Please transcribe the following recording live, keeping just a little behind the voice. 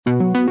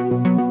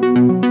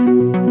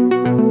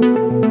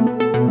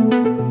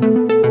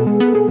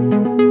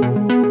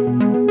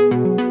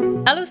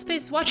Hello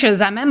Space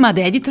Watchers, I'm Emma,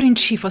 the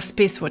editor-in-chief of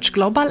Spacewatch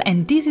Global,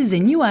 and this is a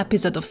new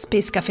episode of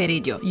Space Cafè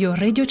Radio, your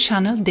radio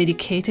channel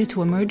dedicated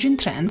to emerging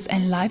trends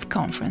and live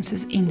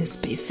conferences in the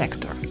space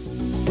sector.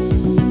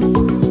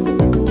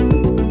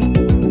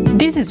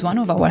 This is one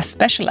of our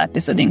special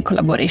episodes in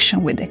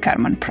collaboration with the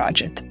Karman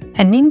project,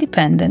 an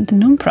independent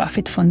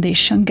non-profit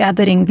foundation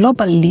gathering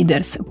global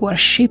leaders who are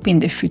shaping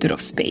the future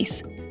of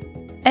space.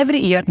 Every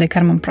year, the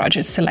Karman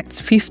project selects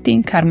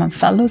 15 Karman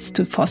Fellows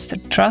to foster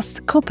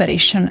trust,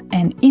 cooperation,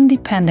 and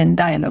independent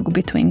dialogue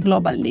between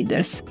global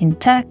leaders in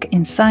tech,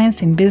 in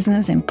science, in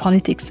business, in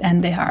politics,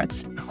 and the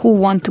arts, who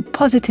want to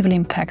positively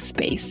impact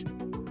space.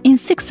 In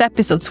 6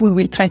 episodes, we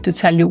will try to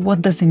tell you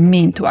what does it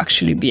mean to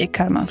actually be a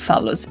Karman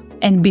Fellows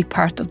and be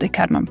part of the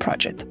Karman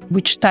project,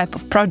 which type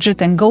of project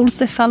and goals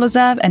the fellows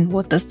have, and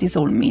what does this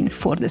all mean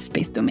for the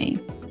space domain.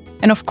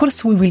 And of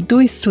course, we will do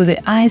it through the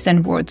eyes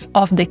and words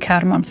of the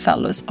Karman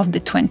Fellows of the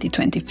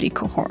 2023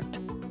 cohort.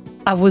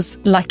 I was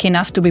lucky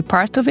enough to be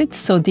part of it,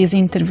 so these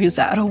interviews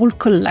are all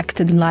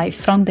collected live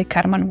from the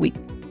Karman Week,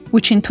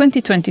 which in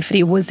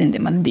 2023 was in the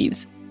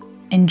Maldives.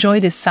 Enjoy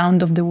the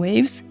sound of the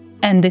waves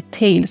and the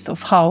tales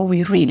of how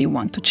we really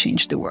want to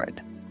change the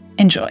world.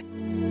 Enjoy!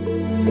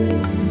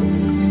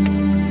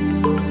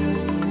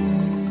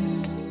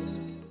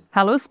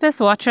 Hello Space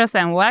Watchers,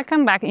 and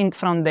welcome back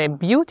from the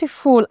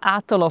beautiful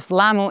atoll of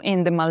Lamu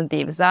in the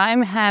Maldives.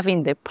 I'm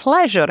having the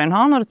pleasure and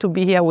honor to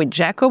be here with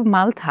Jacob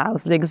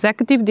Malthouse, the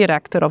Executive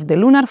Director of the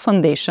Lunar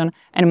Foundation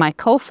and my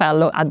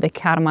co-fellow at the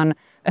Karman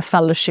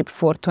Fellowship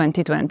for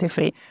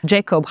 2023.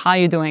 Jacob, how are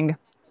you doing?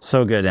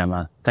 So good,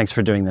 Emma. Thanks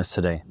for doing this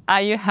today.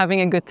 Are you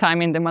having a good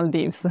time in the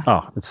Maldives?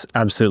 Oh, it's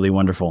absolutely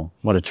wonderful.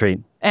 What a treat.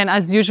 And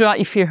as usual,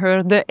 if you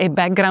heard a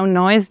background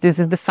noise, this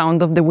is the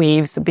sound of the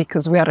waves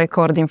because we are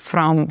recording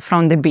from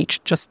the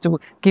beach, just to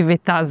give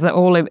it us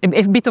all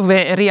a bit of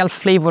a real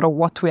flavor of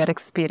what we are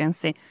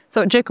experiencing.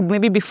 So, Jacob,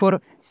 maybe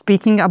before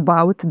speaking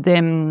about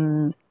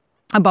the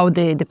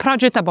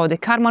project, about the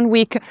Karman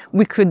Week,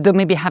 we could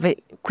maybe have a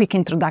quick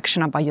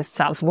introduction about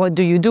yourself. What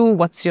do you do?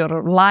 What's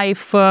your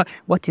life?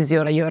 What is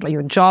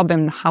your job?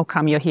 And how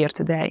come you're here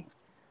today?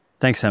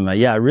 Thanks, Emma.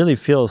 Yeah, it really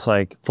feels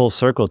like full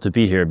circle to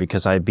be here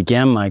because I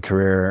began my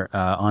career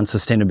on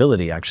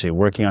sustainability, actually,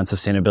 working on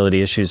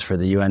sustainability issues for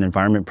the UN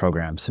Environment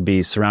Programs. To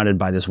be surrounded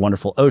by this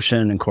wonderful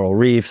ocean and coral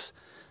reefs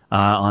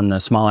on the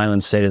small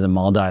island state of the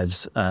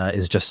Maldives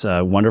is just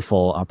a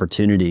wonderful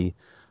opportunity.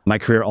 My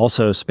career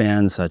also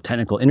spans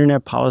technical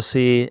internet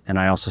policy, and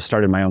I also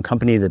started my own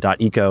company, the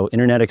 .eco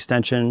internet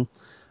extension.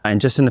 And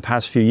just in the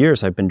past few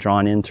years, I've been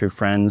drawn in through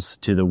friends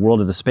to the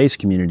world of the space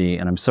community,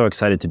 and I'm so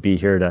excited to be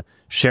here to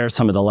share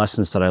some of the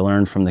lessons that I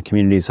learned from the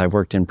communities I've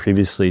worked in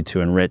previously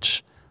to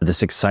enrich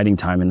this exciting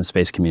time in the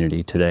space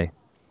community today.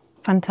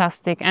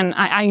 Fantastic. And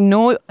I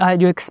know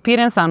your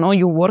experience, I know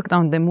you worked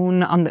on the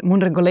moon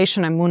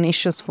regulation and moon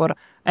issues for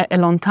a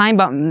long time,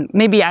 but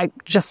maybe I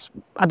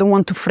don't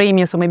want to frame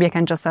you, so maybe I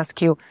can just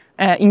ask you,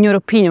 in your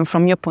opinion,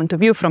 from your point of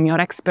view, from your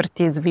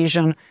expertise,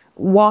 vision,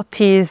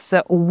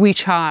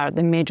 which are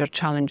the major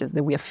challenges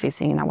that we are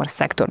facing in our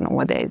sector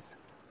nowadays?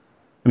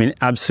 I mean,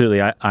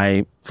 absolutely.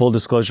 I full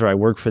disclosure, I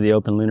work for the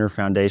Open Lunar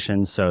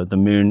Foundation, so the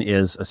moon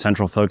is a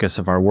central focus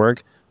of our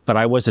work. But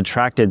I was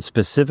attracted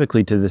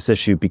specifically to this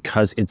issue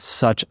because it's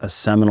such a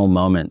seminal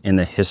moment in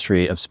the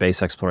history of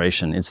space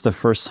exploration. It's the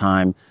first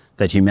time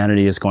that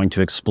humanity is going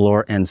to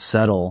explore and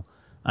settle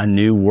a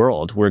new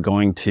world. We're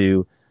going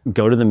to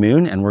go to the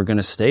moon and we're going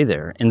to stay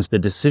there. And the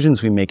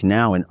decisions we make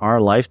now in our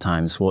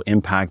lifetimes will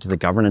impact the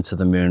governance of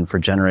the moon for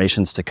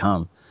generations to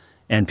come.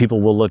 And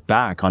people will look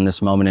back on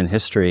this moment in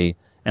history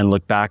and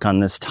look back on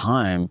this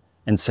time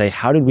and say,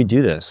 how did we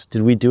do this?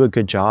 Did we do a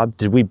good job?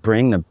 Did we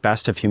bring the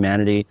best of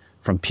humanity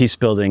from peace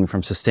building,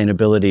 from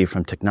sustainability,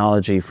 from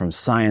technology, from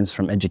science,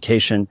 from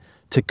education,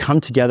 to come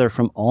together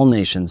from all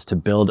nations to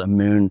build a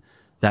moon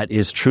that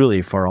is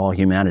truly for all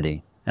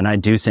humanity? And I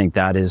do think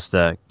that is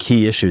the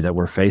key issue that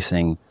we're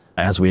facing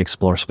as we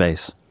explore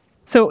space.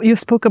 So you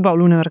spoke about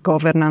lunar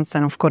governance,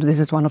 and of course this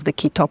is one of the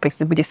key topics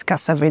that we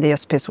discuss every day at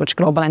Spacewatch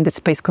Global, and the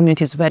space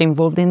community is very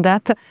involved in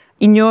that.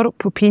 In your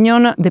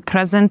opinion, the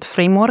present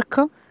framework,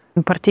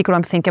 in particular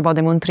I'm thinking about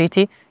the Moon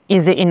Treaty,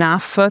 is it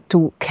enough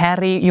to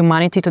carry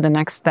humanity to the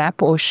next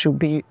step, or should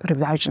be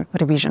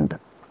revisioned?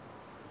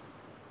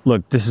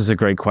 Look, this is a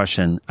great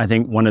question. I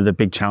think one of the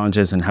big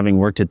challenges, and having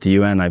worked at the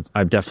UN,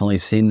 I've definitely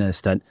seen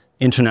this, that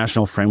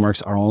international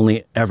frameworks are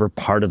only ever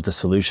part of the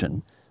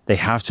solution. They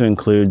have to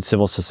include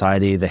civil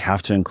society, they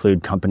have to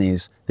include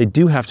companies, they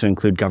do have to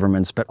include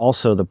governments, but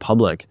also the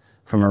public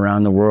from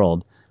around the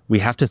world. We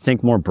have to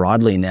think more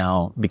broadly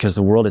now because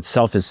the world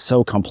itself is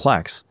so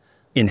complex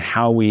in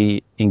how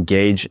we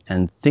engage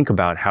and think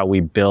about how we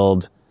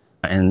build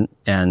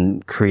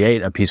and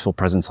create a peaceful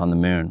presence on the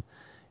moon.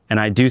 And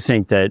I do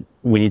think that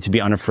we need to be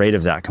unafraid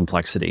of that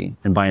complexity.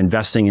 And by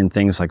investing in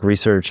things like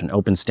research and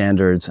open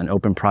standards and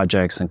open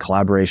projects and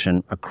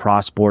collaboration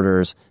across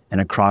borders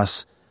and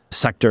across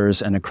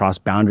sectors and across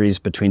boundaries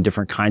between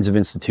different kinds of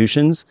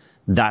institutions,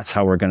 that's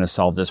how we're going to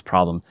solve this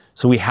problem.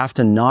 So we have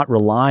to not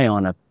rely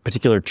on a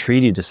particular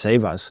treaty to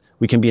save us.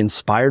 We can be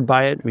inspired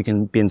by it. We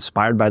can be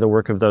inspired by the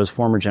work of those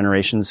former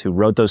generations who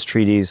wrote those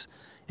treaties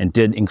and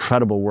did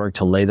incredible work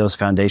to lay those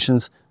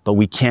foundations, but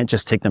we can't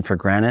just take them for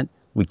granted.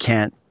 We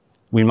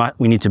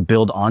need to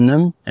build on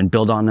them and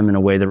build on them in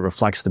a way that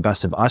reflects the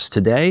best of us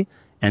today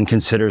and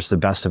considers the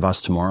best of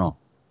us tomorrow.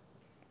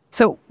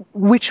 So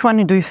which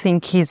one do you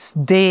think is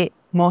the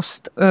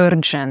most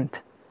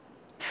urgent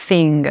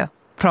thing,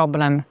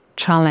 problem,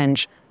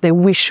 challenge that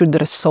we should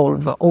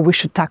resolve or we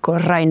should tackle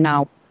right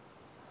now?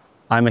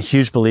 I'm a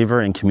huge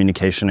believer in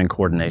communication and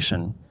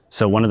coordination.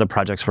 So one of the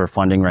projects we're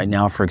funding right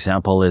now, for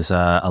example, is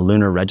a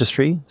lunar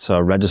registry. So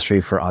a registry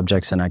for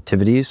objects and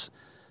activities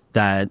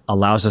that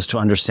allows us to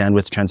understand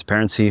with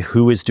transparency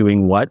who is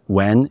doing what,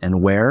 when,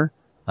 and where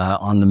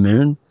on the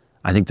moon.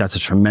 I think that's a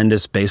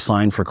tremendous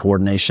baseline for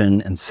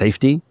coordination and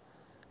safety.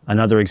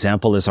 Another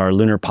example is our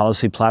lunar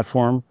policy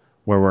platform,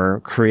 where we're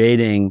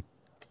creating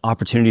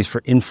opportunities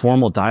for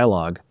informal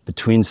dialogue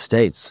between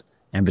states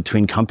and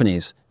between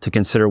companies to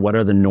consider what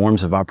are the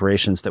norms of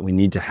operations that we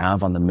need to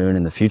have on the moon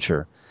in the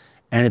future.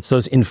 And it's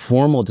those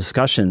informal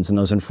discussions and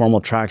those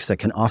informal tracks that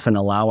can often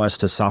allow us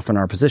to soften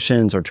our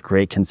positions or to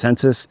create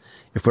consensus.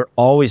 If we're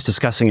always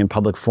discussing in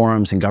public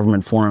forums and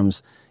government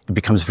forums, it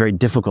becomes very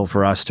difficult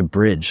for us to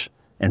bridge.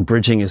 And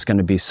bridging is going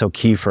to be so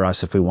key for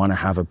us if we want to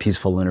have a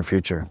peaceful lunar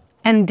future.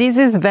 And this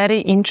is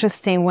very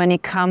interesting when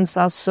it comes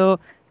also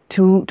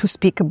to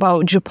speak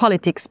about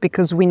geopolitics,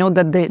 because we know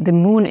that the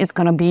moon is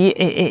going to be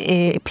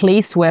a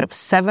place where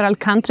several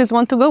countries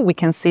want to go. We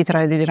can see it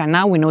already right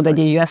now. We know that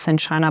the US and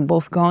China are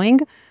both going.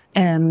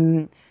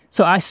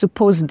 So I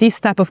suppose this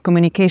type of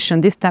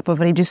communication, this type of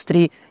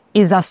registry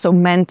is also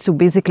meant to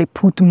basically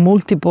put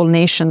multiple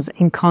nations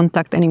in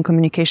contact and in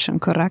communication,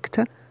 correct?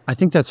 I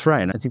think that's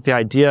right. I think the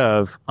idea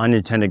of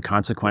unintended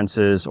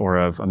consequences or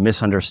of a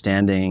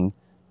misunderstanding,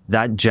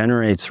 that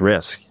generates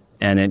risk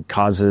and it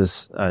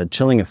causes a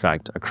chilling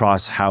effect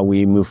across how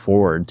we move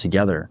forward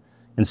together.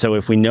 And so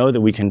if we know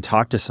that we can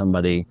talk to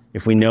somebody,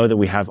 if we know that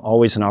we have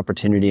always an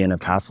opportunity and a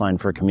pathline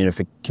for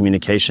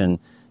communication,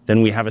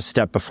 then we have a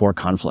step before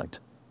conflict.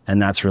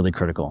 And that's really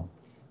critical.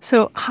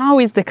 So how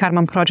is the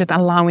Karman project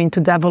allowing to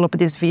develop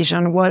this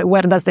vision?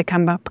 Where does the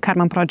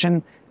Karman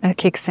project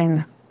kicks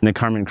in? The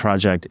Karman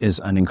project is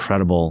an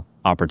incredible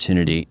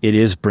opportunity. It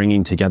is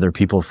bringing together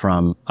people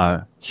from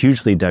a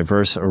hugely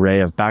diverse array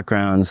of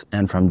backgrounds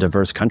and from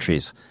diverse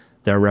countries.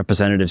 There are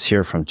representatives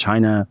here from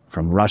China,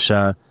 from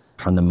Russia,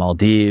 from the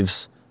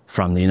Maldives,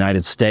 from the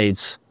United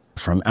States,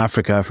 from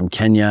Africa, from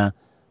Kenya,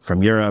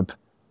 from Europe,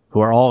 who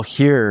are all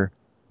here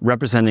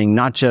representing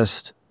not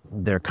just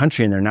their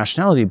country and their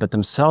nationality, but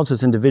themselves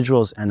as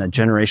individuals and a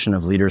generation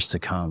of leaders to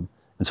come.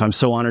 And so I'm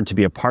so honored to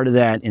be a part of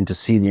that and to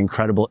see the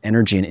incredible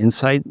energy and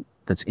insight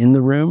that's in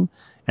the room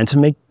and to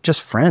make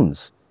just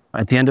friends.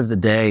 At the end of the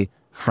day,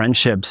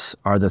 friendships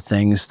are the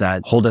things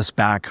that hold us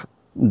back.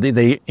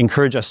 They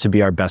encourage us to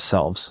be our best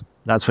selves.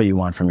 That's what you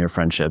want from your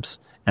friendships.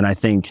 And I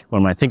think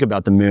when I think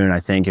about the moon, I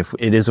think if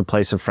it is a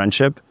place of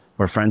friendship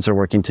where friends are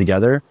working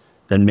together,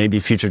 then maybe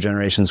future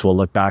generations will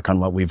look back on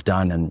what we've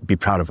done and be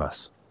proud of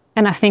us.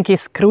 And I think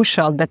it's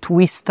crucial that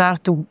we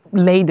start to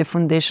lay the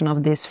foundation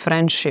of this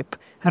friendship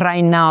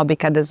right now,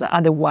 because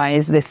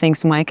otherwise the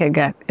things might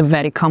get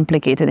very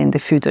complicated in the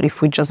future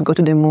if we just go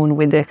to the moon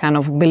with a kind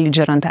of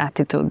belligerent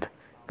attitude.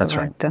 That's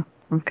right.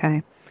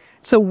 Okay.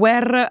 So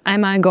where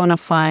am I going to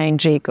find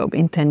Jacob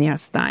in 10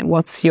 years' time?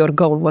 What's your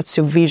goal? What's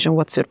your vision?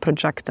 What's your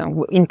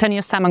projection? In 10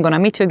 years' time, I'm going to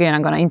meet you again.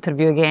 I'm going to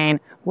interview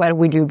again. Where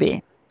will you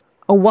be?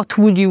 Or what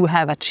would you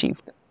have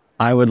achieved?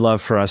 I would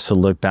love for us to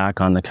look back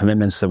on the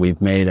commitments that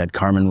we've made at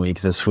Karman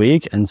Week this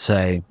week and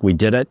say, we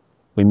did it.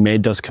 We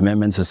made those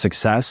commitments a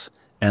success,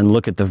 and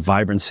look at the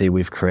vibrancy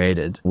we've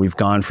created. We've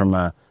gone from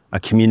a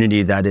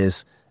community that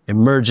is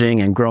emerging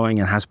and growing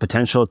and has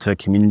potential to a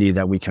community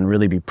that we can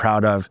really be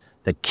proud of,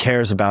 that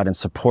cares about and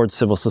supports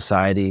civil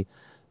society,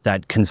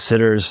 that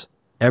considers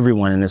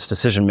everyone in its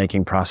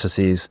decision-making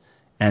processes,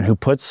 and who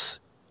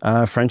puts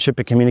friendship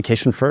and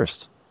communication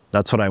first.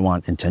 That's what I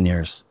want in 10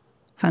 years.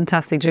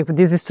 Fantastic, Jacob.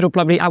 This is true.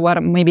 Probably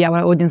maybe our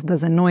audience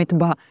doesn't know it,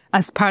 but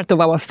as part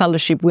of our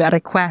fellowship, we are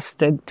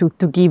requested to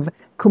give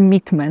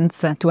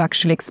commitments to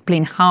actually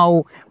explain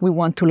how we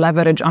want to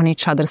leverage on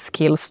each other's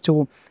skills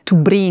to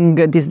bring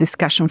this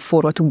discussion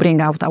forward, to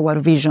bring out our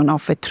vision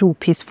of a true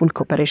peaceful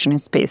cooperation in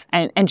space.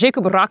 And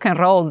Jacob rock and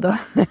rolled.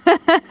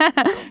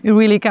 You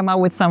really come out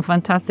with some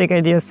fantastic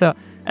ideas. So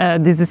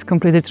this is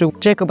completely true.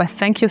 Jacob, I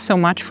thank you so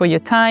much for your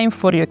time,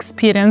 for your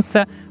experience.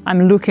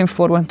 I'm looking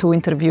forward to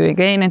interview you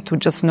again and to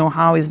just know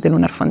how is the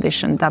Lunar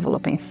Foundation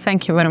developing.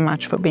 Thank you very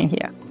much for being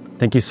here.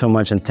 Thank you so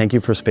much, and thank you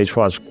for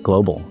Spacewatch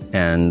Global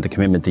and the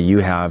commitment that you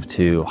have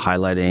to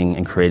highlighting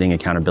and creating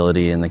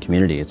accountability in the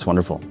community. It's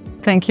wonderful.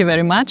 Thank you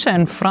very much.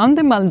 And from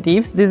the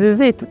Maldives, this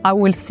is it. I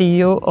will see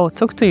you or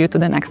talk to you to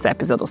the next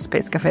episode of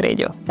Space Café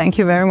Radio. Thank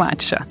you very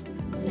much.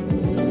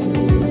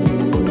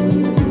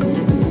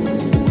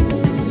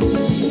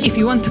 If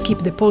you want to keep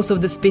the pulse of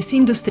the space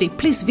industry,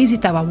 please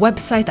visit our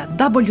website at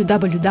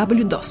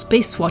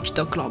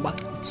www.spacewatch.global.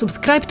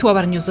 Subscribe to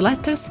our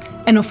newsletters,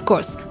 and of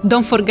course,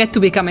 don't forget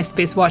to become a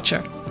space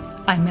watcher.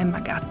 I'm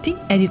Emma Gatti,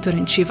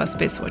 Editor-in-Chief of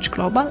Spacewatch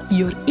Global,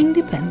 your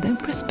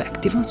independent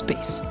perspective on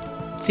space.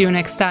 See you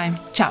next time.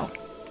 Ciao!